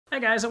Hey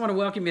guys, I want to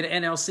welcome you to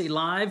NLC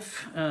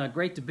Live.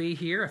 Great to be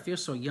here. I feel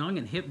so young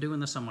and hip doing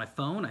this on my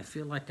phone. I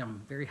feel like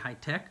I'm very high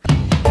tech.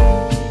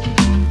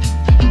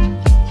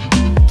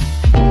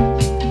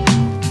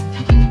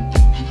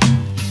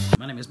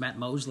 My name is Matt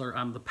Mosler.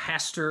 I'm the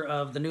pastor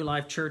of the New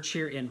Life Church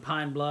here in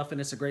Pine Bluff,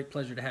 and it's a great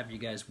pleasure to have you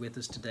guys with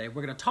us today.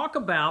 We're going to talk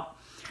about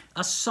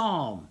a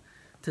psalm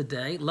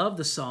today. Love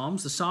the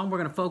Psalms. The psalm we're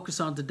going to focus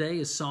on today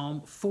is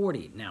Psalm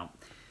 40. Now,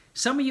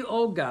 some of you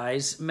old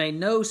guys may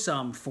know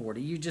Psalm 40.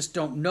 You just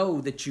don't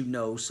know that you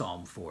know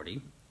Psalm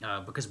 40.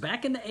 Because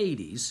back in the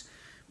 80s,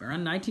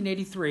 around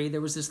 1983,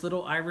 there was this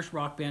little Irish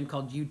rock band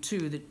called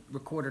U2 that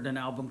recorded an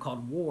album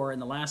called War, and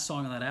the last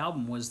song on that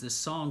album was this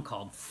song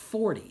called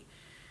 40.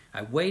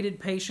 I waited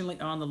patiently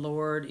on the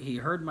Lord. He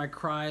heard my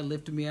cry,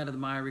 lifted me out of the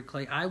miry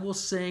clay. I will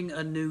sing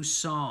a new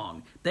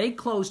song. They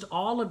closed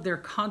all of their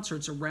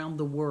concerts around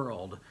the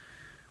world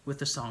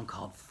with a song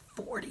called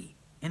 40,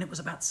 and it was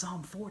about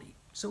Psalm 40.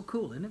 So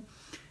cool, isn't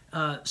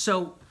it?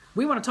 So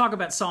we want to talk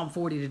about Psalm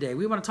 40 today.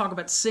 We want to talk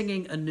about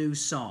singing a new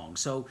song.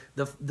 So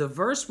the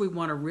verse we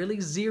want to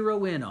really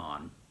zero in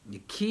on,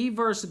 the key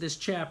verse of this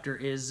chapter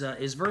is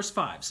verse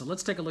 5. So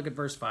let's take a look at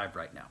verse 5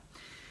 right now. It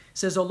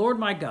says, O Lord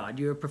my God,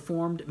 you have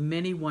performed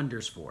many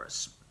wonders for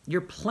us.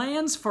 Your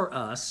plans for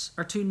us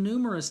are too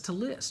numerous to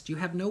list. You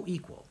have no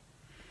equal.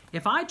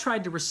 If I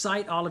tried to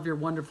recite all of your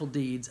wonderful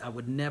deeds, I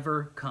would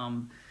never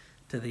come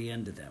to the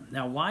end of them.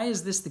 Now, why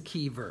is this the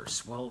key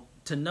verse? Well,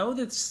 to know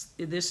that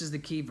this is the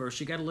key verse,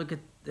 you got to look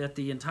at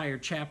the entire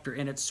chapter,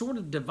 and it's sort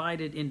of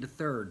divided into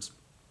thirds.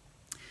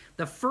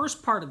 The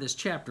first part of this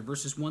chapter,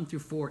 verses 1 through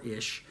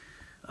 4-ish,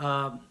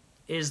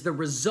 is the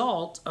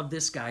result of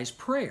this guy's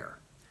prayer.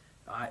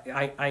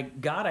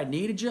 God, I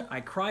needed you.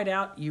 I cried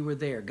out. You were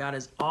there. God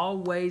is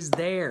always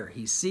there.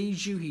 He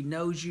sees you. He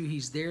knows you.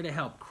 He's there to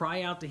help.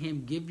 Cry out to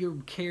him. Give your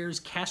cares.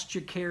 Cast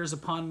your cares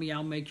upon me.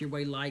 I'll make your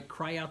way light.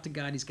 Cry out to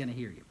God. He's going to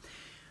hear you.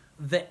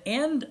 The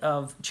end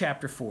of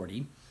chapter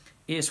 40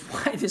 is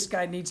why this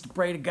guy needs to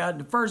pray to God in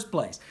the first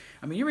place.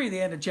 I mean, you read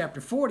the end of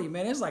chapter 40,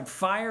 man, it's like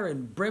fire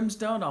and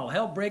brimstone, all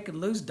hell breaking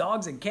loose,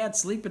 dogs and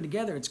cats sleeping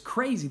together. It's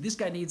crazy. This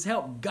guy needs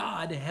help.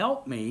 God,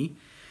 help me.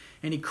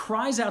 And he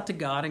cries out to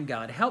God, and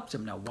God helps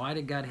him. Now, why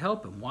did God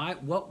help him?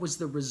 What was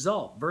the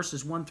result?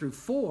 Verses 1 through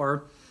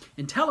 4,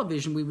 in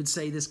television, we would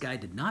say this guy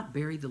did not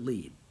bury the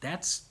lead.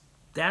 That's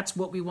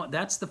what we want.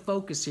 That's the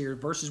focus here.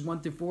 Verses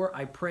 1 through 4,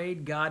 I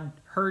prayed, God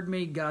heard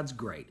me, God's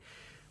great.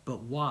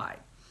 But why?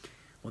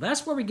 Well,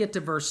 that's where we get to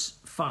verse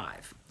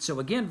 5.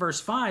 So again,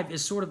 verse 5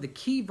 is sort of the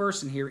key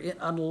verse in here. It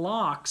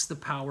unlocks the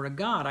power of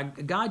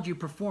God. God, you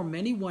perform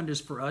many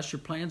wonders for us. Your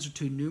plans are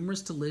too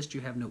numerous to list.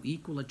 You have no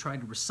equal. I tried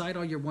to recite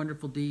all your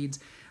wonderful deeds.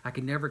 I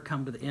could never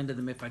come to the end of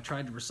them. If I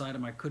tried to recite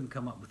them, I couldn't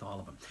come up with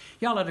all of them.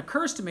 Y'all, it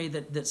occurs to me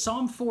that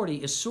Psalm 40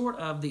 is sort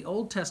of the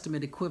Old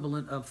Testament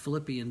equivalent of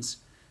Philippians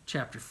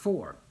chapter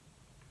 4.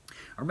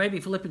 Or maybe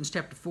Philippians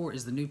chapter 4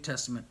 is the New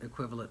Testament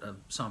equivalent of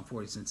Psalm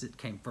 40 since it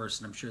came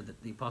first, and I'm sure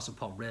that the Apostle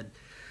Paul read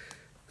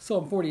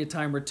Psalm 40 a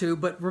time or two.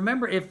 But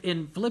remember, if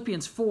in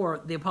Philippians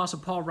 4, the Apostle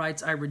Paul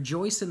writes, I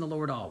rejoice in the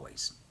Lord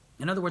always.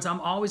 In other words, I'm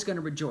always going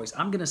to rejoice.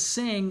 I'm going to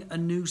sing a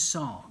new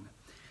song.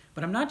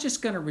 But I'm not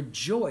just going to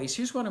rejoice.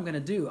 Here's what I'm going to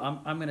do.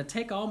 I'm going to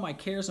take all my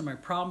cares and my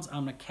problems,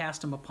 I'm going to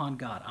cast them upon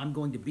God. I'm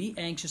going to be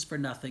anxious for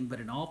nothing, but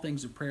in all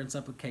things with prayer and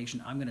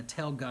supplication, I'm going to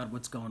tell God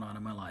what's going on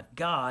in my life.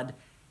 God,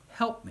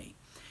 help me.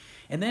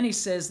 And then he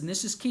says, and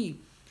this is key,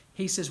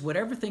 he says,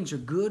 whatever things are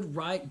good,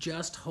 right,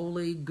 just,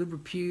 holy, good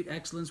repute,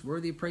 excellence,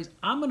 worthy of praise,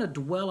 I'm going to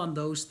dwell on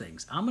those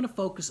things. I'm going to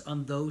focus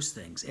on those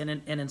things. And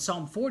in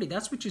Psalm 40,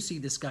 that's what you see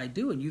this guy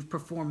doing. You've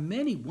performed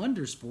many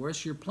wonders for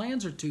us. Your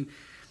plans are to,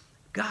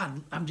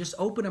 God, I'm just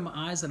opening my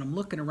eyes and I'm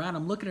looking around.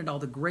 I'm looking at all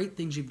the great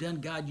things you've done.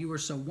 God, you are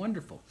so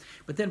wonderful.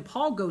 But then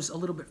Paul goes a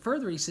little bit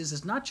further. He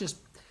says, I'm not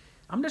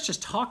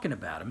just talking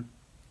about him.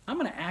 I'm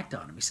going to act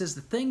on them. He says,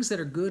 the things that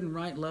are good and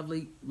right,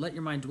 lovely, let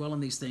your mind dwell on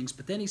these things.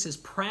 But then he says,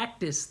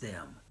 practice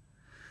them.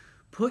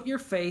 Put your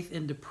faith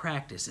into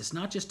practice. It's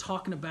not just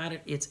talking about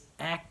it, it's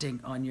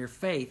acting on your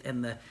faith.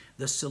 And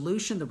the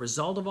solution, the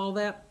result of all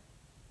that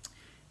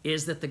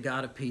is that the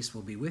God of peace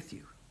will be with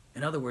you.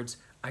 In other words,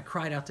 I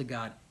cried out to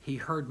God. He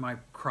heard my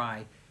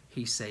cry.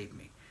 He saved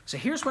me. So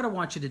here's what I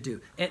want you to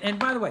do. And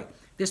by the way,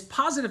 this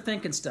positive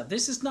thinking stuff,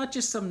 this is not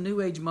just some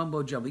new age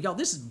mumbo jumbo. Y'all,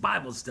 this is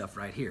Bible stuff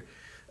right here.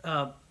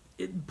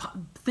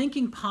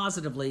 Thinking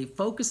positively,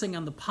 focusing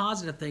on the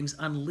positive things,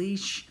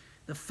 unleash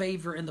the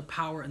favor and the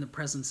power and the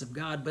presence of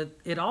God. But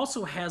it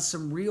also has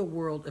some real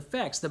world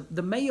effects.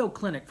 The Mayo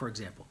Clinic, for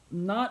example,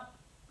 not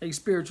a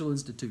spiritual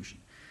institution.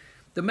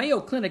 The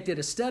Mayo Clinic did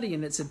a study,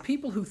 and it said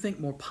people who think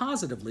more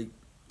positively,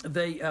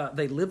 they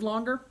live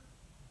longer,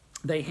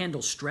 they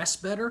handle stress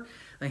better,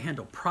 they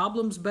handle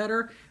problems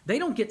better, they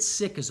don't get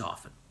sick as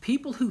often.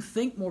 People who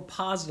think more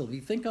positively,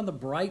 think on the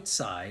bright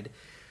side,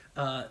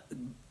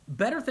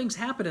 better things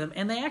happen to them,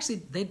 and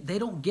they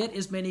don't get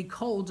as many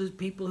colds as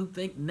people who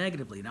think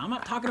negatively. Now, I'm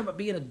not talking about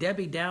being a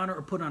Debbie Downer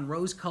or put on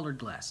rose-colored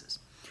glasses.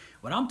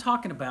 What I'm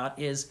talking about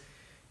is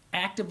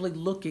actively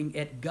looking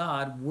at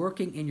God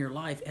working in your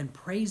life and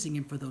praising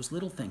Him for those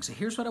little things. So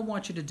here's what I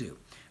want you to do.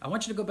 I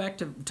want you to go back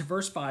to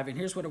verse 5, and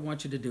here's what I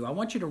want you to do. I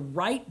want you to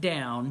write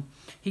down,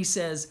 he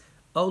says,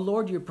 "Oh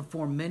Lord, you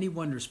perform many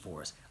wonders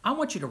for us." I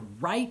want you to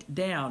write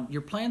down,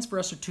 your plans for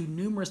us are too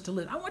numerous to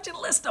list. I want you to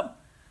list them.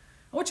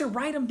 I want you to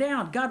write them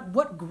down. God,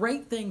 what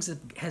great things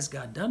has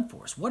God done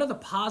for us? What are the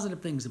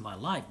positive things in my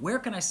life? Where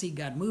can I see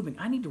God moving?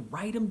 I need to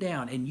write them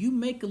down. And you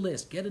make a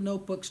list. Get a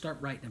notebook, start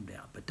writing them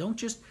down. But don't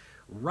just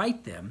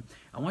write them.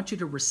 I want you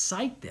to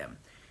recite them.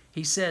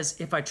 He says,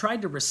 if I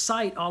tried to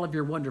recite all of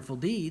your wonderful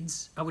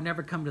deeds, I would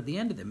never come to the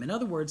end of them. In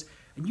other words,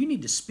 you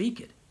need to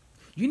speak it.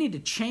 You need to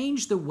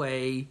change the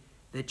way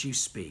that you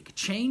speak.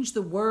 Change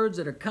the words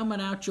that are coming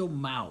out your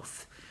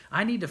mouth.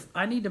 I need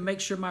to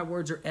make sure my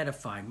words are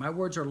edifying. My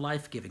words are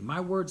life-giving. My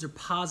words are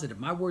positive.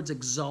 My words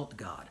exalt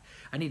God.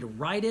 I need to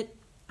write it.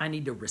 I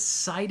need to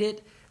recite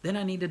it. Then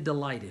I need to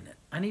delight in it.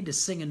 I need to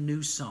sing a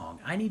new song.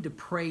 I need to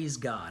praise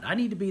God. I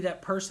need to be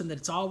that person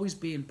that's always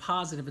being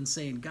positive and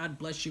saying, God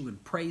bless you,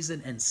 and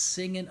praising and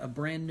singing a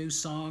brand new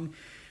song.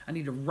 I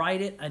need to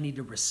write it. I need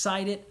to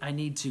recite it. I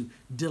need to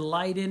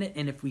delight in it.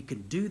 And if we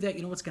can do that,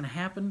 you know what's going to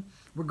happen?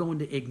 We're going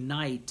to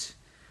ignite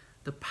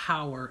the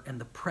power and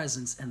the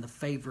presence and the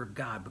favor of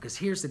God. Because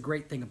here's the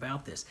great thing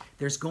about this.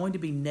 There's going to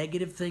be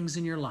negative things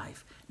in your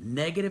life.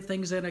 Negative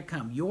things that are going to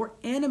come. Your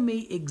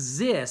enemy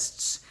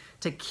exists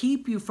to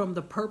keep you from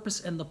the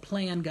purpose and the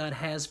plan God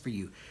has for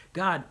you.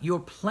 God, your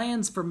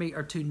plans for me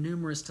are too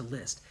numerous to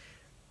list.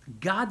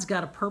 God's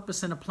got a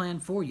purpose and a plan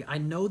for you. I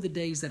know the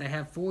days that I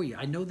have for you.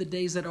 I know the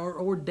days that are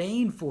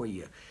ordained for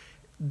you.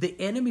 The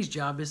enemy's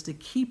job is to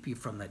keep you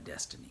from that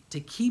destiny, to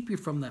keep you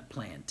from that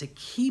plan, to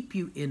keep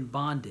you in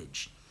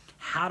bondage.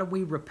 How do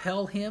we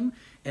repel him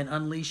and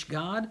unleash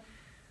God?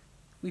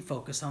 We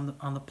focus on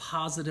the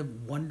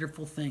positive,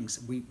 wonderful things.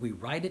 We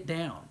write it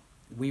down.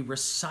 We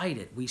recite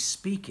it. We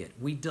speak it.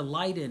 We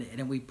delight in it.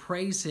 And we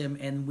praise him,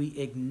 and we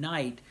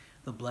ignite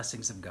the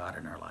blessings of God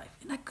in our life.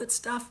 Isn't that good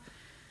stuff?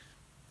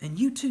 And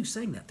you too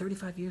sang that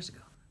 35 years ago.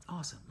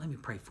 Awesome. Let me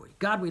pray for you.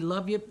 God, we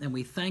love you, and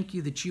we thank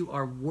you that you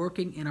are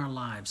working in our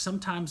lives.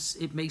 Sometimes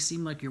it may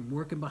seem like you're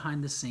working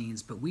behind the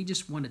scenes, but we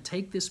just want to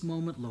take this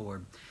moment,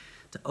 Lord,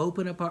 to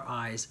open up our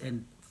eyes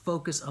and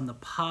focus on the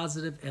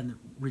positive and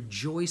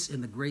rejoice in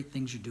the great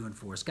things you're doing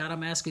for us. God,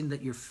 I'm asking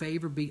that your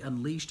favor be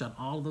unleashed on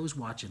all those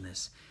watching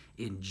this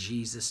in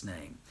Jesus'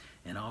 name.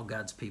 And all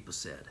God's people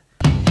said.